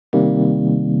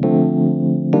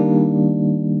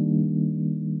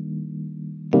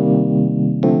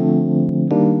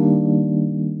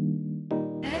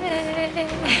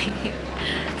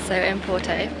So we're in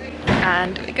Porto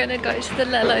and we're gonna go to the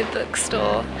Lello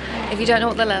bookstore. If you don't know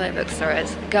what the Lello bookstore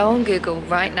is, go on Google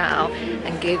right now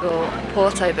and Google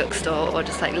Porto bookstore or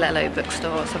just like Lello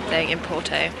bookstore or something in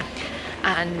Porto,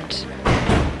 and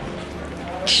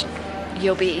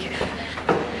you'll be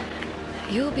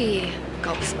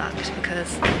gobsmacked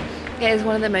because it is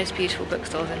one of the most beautiful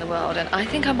bookstores in the world, and I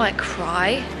think I might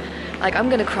cry. Like, I'm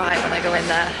gonna cry when I go in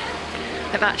there.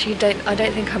 I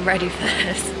don't think I'm ready for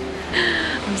this.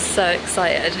 I'm so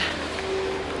excited.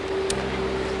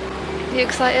 You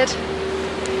excited?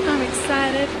 I'm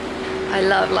excited. I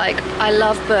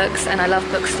love books and I love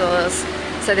bookstores,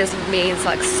 so this means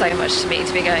like so much to me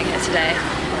to be going here today.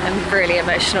 I'm really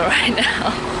emotional right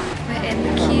now. We're in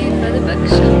the queue for the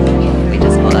bookshop. We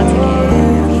just bought our ticket.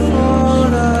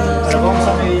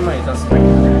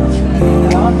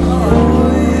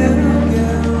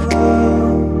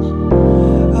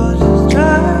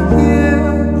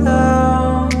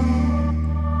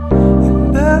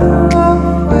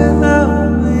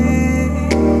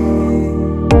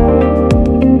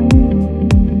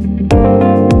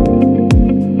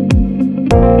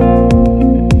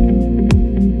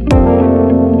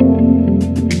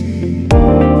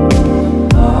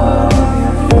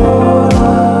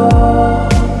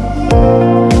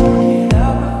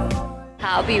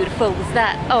 How beautiful was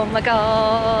that? Oh my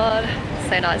god,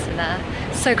 so nice in there.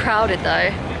 So crowded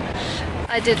though.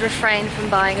 I did refrain from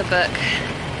buying a book.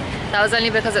 That was only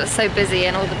because it was so busy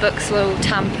and all the books were all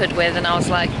tampered with, and I was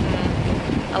like,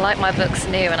 I like my books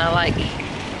new, and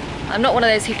I'm not one of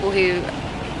those people who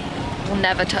will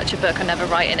never touch a book and never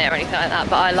write in it or anything like that,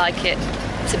 but I like it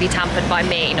to be tampered by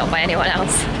me, not by anyone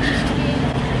else.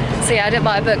 So yeah, I didn't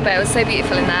buy a book, but it was so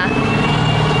beautiful in there.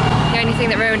 The only thing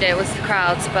that ruined it was the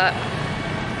crowds, but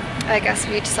I guess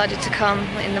we decided to come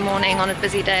in the morning on a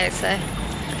busy day, so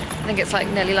I think it's like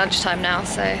nearly lunchtime now,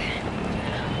 so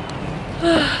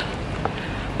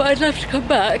but I'd love to come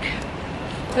back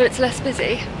but it's less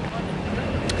busy,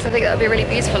 because I think that would be really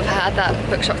beautiful if I had that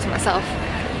bookshop to myself.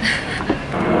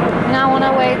 Now on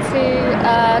our way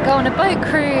to go on a boat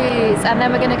cruise, and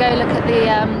then we're going to go look at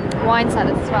the wine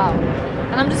cellars as well.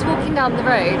 And I'm just walking down the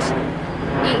road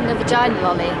eating a vagina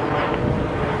lolly,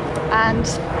 and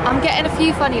I'm getting a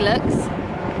few funny looks.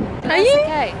 Are you?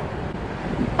 Okay.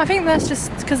 I think that's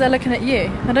just because they're looking at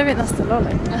you. I don't think that's the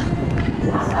lolly.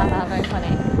 Very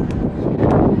funny.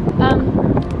 I don't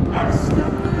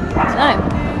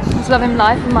know. Just loving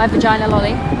life with my vagina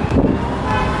lolly.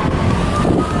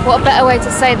 What a better way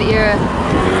to say that you're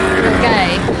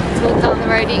gay, to walk down the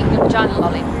road eating a vagina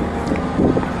lolly.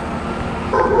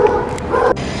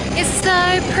 It's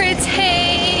so pretty.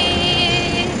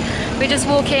 We're just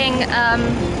walking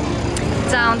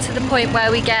down to the point where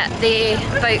we get the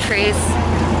boat cruise.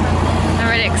 I'm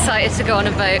really excited to go on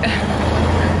a boat.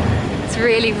 It's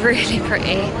really, really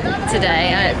pretty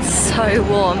today, and it's so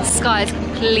warm. The sky is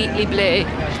completely blue.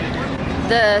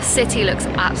 The city looks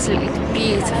absolutely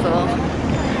beautiful.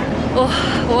 Oh,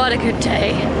 what a good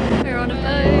day. We're on a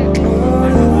boat.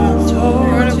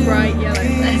 We're on a bright yellow.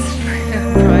 It's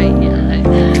bright yellow.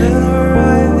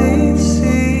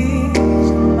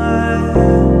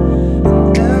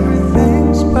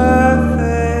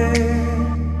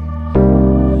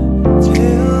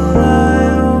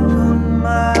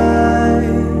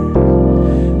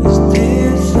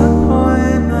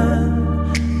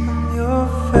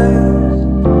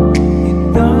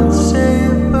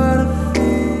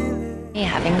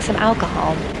 Some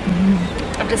alcohol.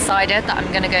 I've decided that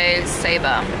I'm going to go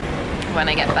sober when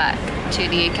I get back to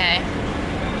the UK,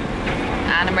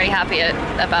 and I'm really happy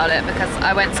about it because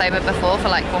I went sober before for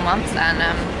like 4 months, and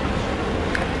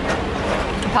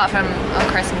apart from on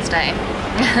Christmas Day,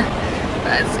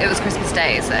 but it was Christmas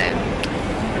Day, so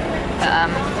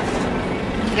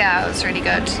yeah, it was really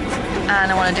good,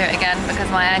 and I want to do it again because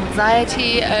my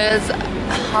anxiety is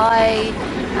high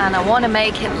and I want to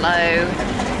make it low.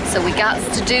 So we got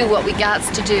to do what we got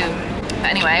to do. But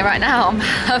anyway, right now I'm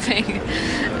having,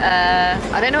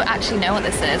 I don't actually know what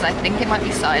this is. I think it might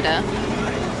be cider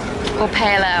or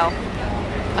pale ale.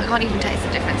 I can't even taste the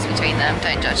difference between them,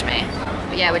 don't judge me.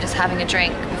 But yeah, we're just having a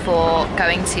drink before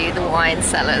going to the wine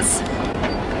cellars.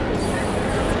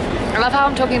 I love how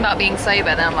I'm talking about being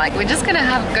sober, then I'm like, we're just gonna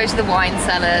go to the wine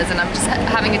cellars, and I'm just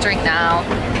having a drink now.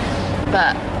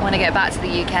 But when I get back to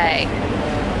the UK,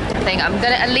 I think I'm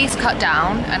gonna at least cut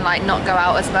down and like not go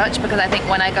out as much, because I think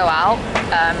when I go out,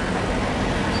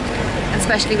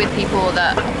 especially with people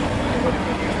that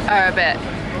are a bit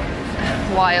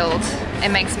wild,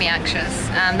 it makes me anxious.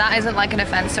 And that isn't like an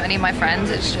offense to any of my friends,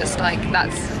 it's just like,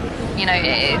 that's, you know,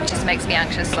 it just makes me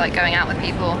anxious, like going out with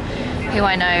people who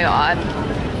I know are,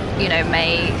 you know,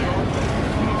 may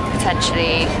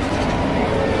potentially,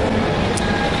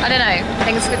 I don't know,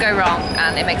 things could go wrong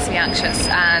and it makes me anxious.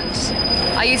 And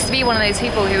I used to be one of those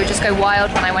people who would just go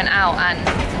wild when I went out, and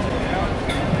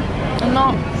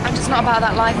I'm just not about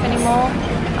that life anymore.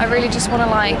 I really just want to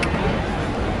I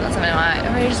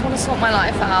really just want to sort my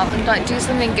life out and like do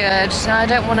something good. And I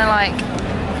don't want to like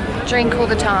drink all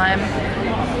the time.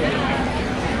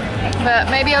 But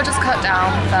maybe I'll just cut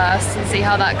down first and see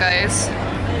how that goes.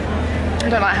 I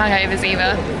don't like hangovers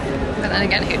either. But then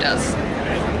again, who does?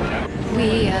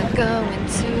 We are going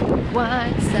to the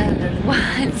wine cellar,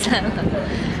 wine cellar.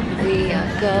 We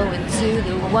are going to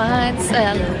the wine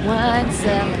cellar, wine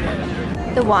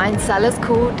cellar. The wine cellar's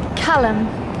called Callum.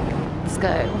 Let's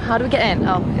go. How do we get in?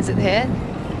 Oh, is it here?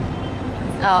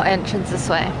 Oh, entrance this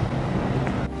way.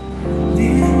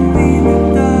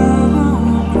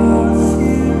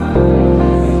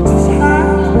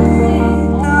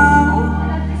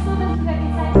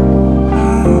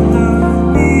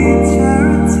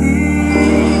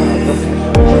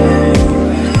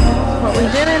 What we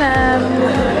doing?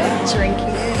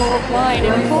 Drinking port wine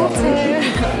in Porto.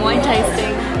 Wine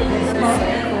tasting.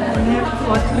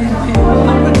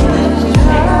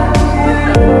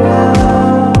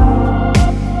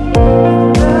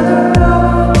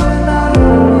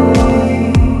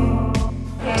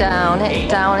 Down it,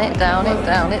 down it, down it,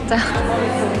 down it, down.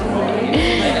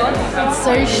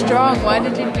 So strong. Why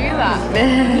did you do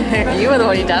that? You were the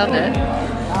one who downed it.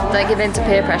 Don't give in to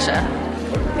peer pressure. I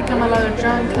think I'm a little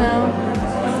drunk now.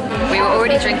 We were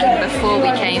already drinking before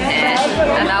we came here,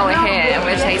 and now we're here and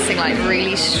we're tasting like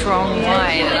really strong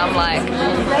wine, and I'm like,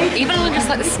 even just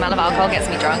like the smell of alcohol gets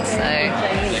me drunk, so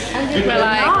we're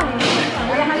like,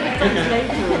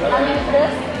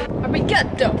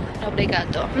 Obrigado.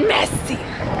 obrigado. Messi.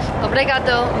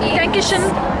 Obrigado means Dankeschön.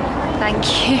 thank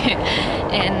you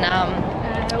in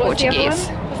Portuguese.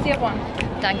 What's the other one?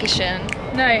 Dankeschön.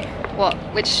 No. What?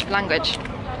 Which language?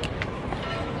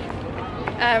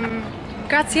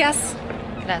 Gracias.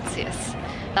 Gracias.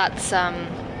 That's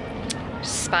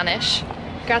Spanish.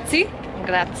 Grazie.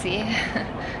 Grazie.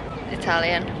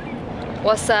 Italian.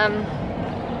 What's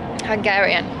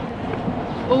Hungarian?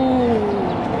 Ooh.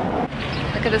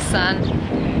 Look at the sun.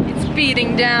 It's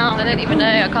beating down. I don't even know,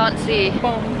 I can't see.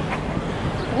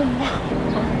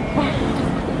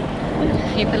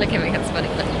 People look at me with funny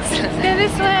looks. Let's go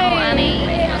this way. Oh, Annie,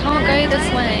 can't go this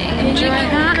way. Enjoy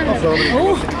that.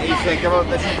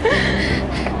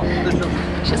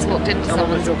 Just walked into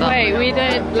someone's bar. Wait, we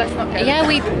don't. Let's not go. Yeah,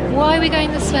 why are we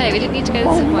going this way? We didn't need to go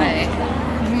this way.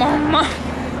 Mama.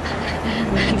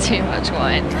 Too much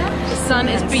wine. The sun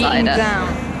is beating down.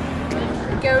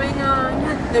 Going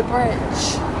on the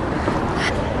bridge.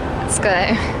 Let's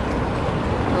go.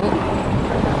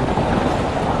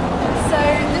 So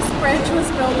this bridge was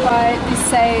built by the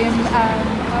same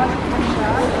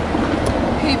architecture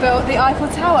who built the Eiffel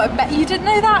Tower. But you didn't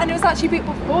know that, and it was actually built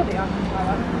before the Eiffel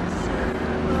Tower.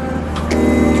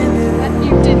 And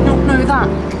you did not know that.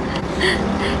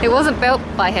 It wasn't built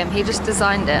by him, he just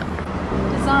designed it.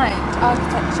 Designed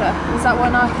architecture. Is that what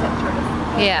an architecture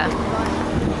is? Yeah.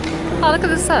 Oh, look at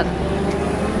the sun.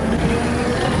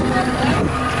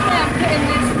 Yeah, I'm putting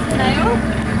this nail.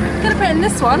 Could have put in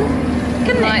this one.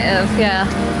 Couldn't Might it? have, yeah.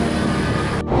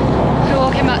 We're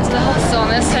walking back to the hostel, and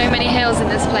there's so many hills in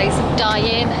this place. I'm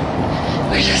dying.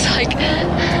 We're just like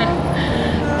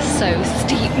so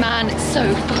steep, man. It's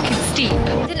so fucking steep.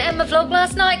 I didn't end my vlog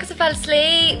last night because I fell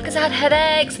asleep because I had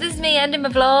headaches. This is me ending my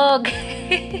vlog.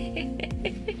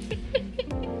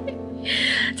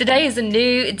 Today is a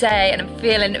new day and I'm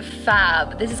feeling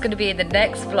fab. This is going to be in the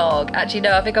next vlog. Actually,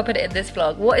 no, I think I'll put it in this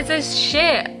vlog. What is this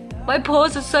shit? My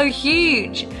pores are so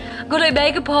huge. I've got no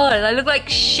makeup on and I look like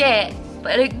shit,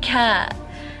 but I don't care.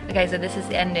 Okay, so this is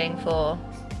the ending for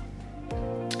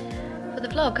the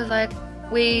vlog because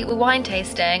we were wine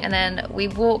tasting and then we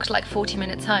walked like 40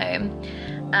 minutes home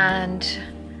and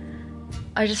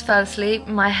I just fell asleep.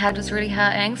 My head was really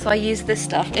hurting, so I used this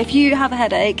stuff. If you have a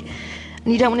headache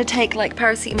and you don't want to take like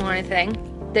paracetamol or anything,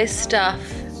 this stuff,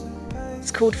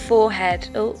 it's called Forehead.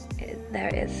 Oh, there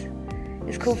it is.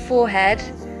 It's called Forehead.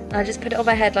 And I just put it on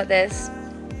my head like this.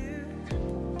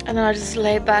 And then I just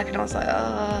laid back and I was like,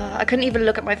 oh. I couldn't even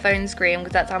look at my phone screen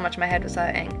because that's how much my head was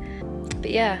hurting.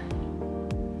 But yeah,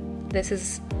 this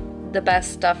is the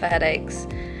best stuff for headaches.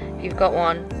 If you've got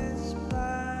one,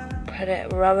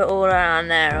 rub it all around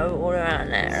there, rub it all around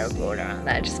there, rub it all around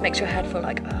there. It just makes your head feel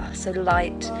like, oh, so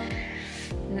light.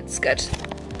 And it's good.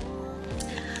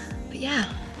 But yeah,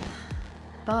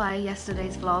 bye,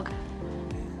 yesterday's vlog.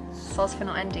 Sauce for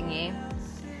not ending you.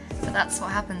 But that's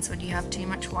what happens when you have too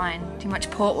much wine, too much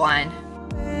port wine.